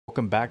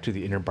Welcome back to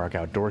the InnerBark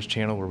Outdoors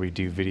channel, where we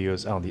do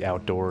videos on the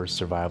outdoors,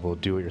 survival,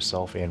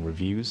 do-it-yourself, and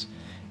reviews.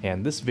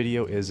 And this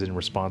video is in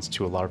response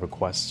to a lot of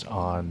requests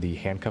on the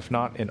handcuff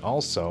knot and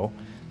also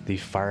the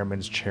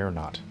fireman's chair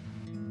knot.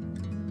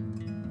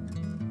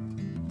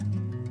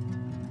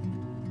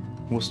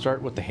 We'll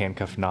start with the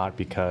handcuff knot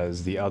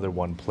because the other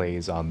one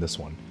plays on this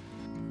one.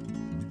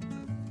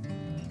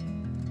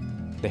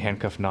 The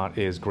handcuff knot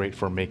is great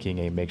for making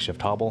a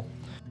makeshift hobble,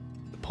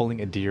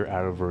 pulling a deer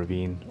out of a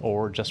ravine,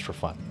 or just for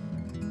fun.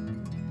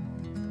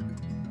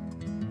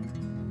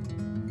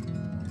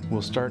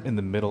 We'll start in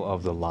the middle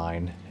of the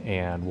line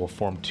and we'll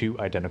form two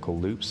identical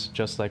loops,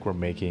 just like we're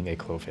making a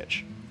clove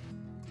hitch.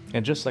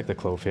 And just like the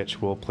clove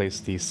hitch, we'll place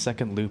the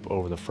second loop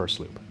over the first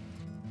loop.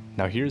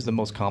 Now here's the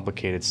most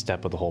complicated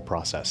step of the whole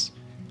process.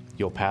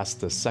 You'll pass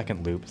the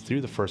second loop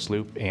through the first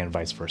loop and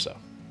vice versa.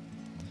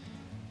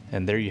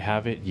 And there you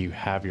have it, you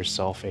have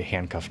yourself a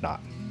handcuff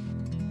knot.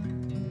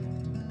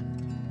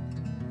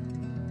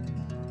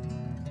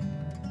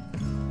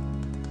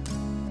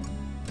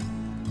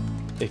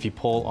 If you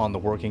pull on the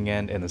working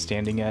end and the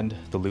standing end,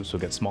 the loops will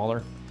get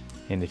smaller,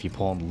 and if you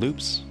pull on the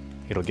loops,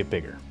 it'll get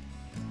bigger.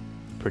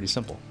 Pretty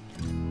simple.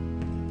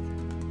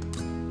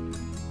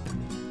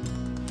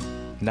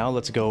 Now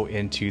let's go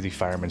into the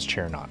fireman's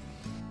chair knot.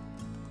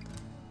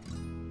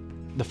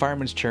 The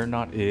fireman's chair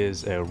knot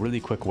is a really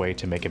quick way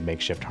to make a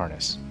makeshift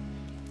harness.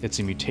 It's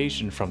a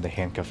mutation from the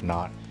handcuff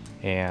knot,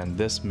 and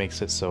this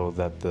makes it so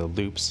that the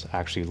loops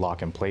actually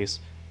lock in place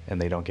and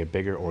they don't get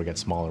bigger or get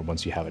smaller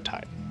once you have it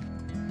tied.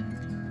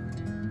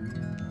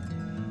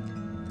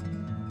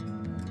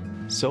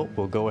 So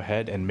we'll go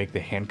ahead and make the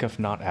handcuff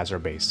knot as our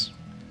base.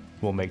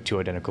 We'll make two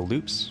identical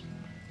loops,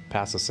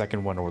 pass the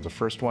second one over the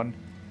first one,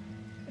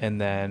 and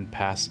then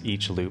pass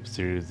each loop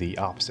through the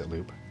opposite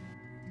loop.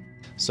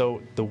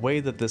 So the way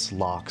that this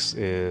locks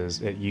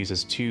is it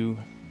uses two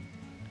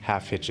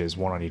half hitches,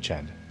 one on each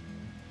end.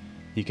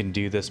 You can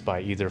do this by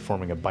either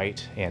forming a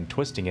bite and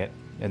twisting it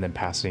and then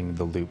passing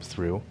the loop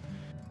through.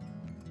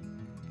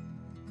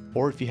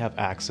 Or if you have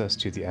access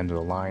to the end of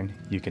the line,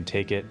 you can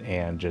take it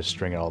and just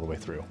string it all the way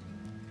through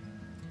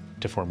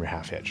to form your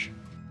half hitch.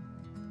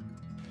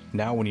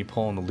 Now when you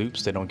pull on the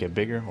loops, they don't get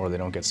bigger or they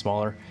don't get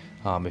smaller.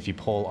 If you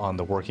pull on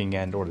the working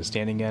end or the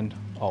standing end,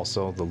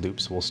 also the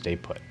loops will stay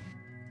put.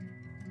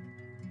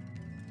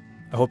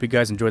 I hope you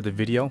guys enjoyed the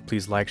video.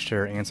 Please like,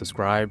 share, and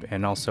subscribe,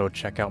 and also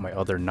check out my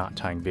other knot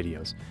tying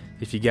videos.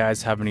 If you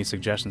guys have any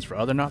suggestions for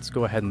other knots,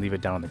 go ahead and leave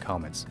it down in the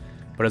comments.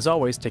 But as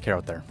always, take care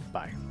out there.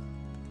 Bye.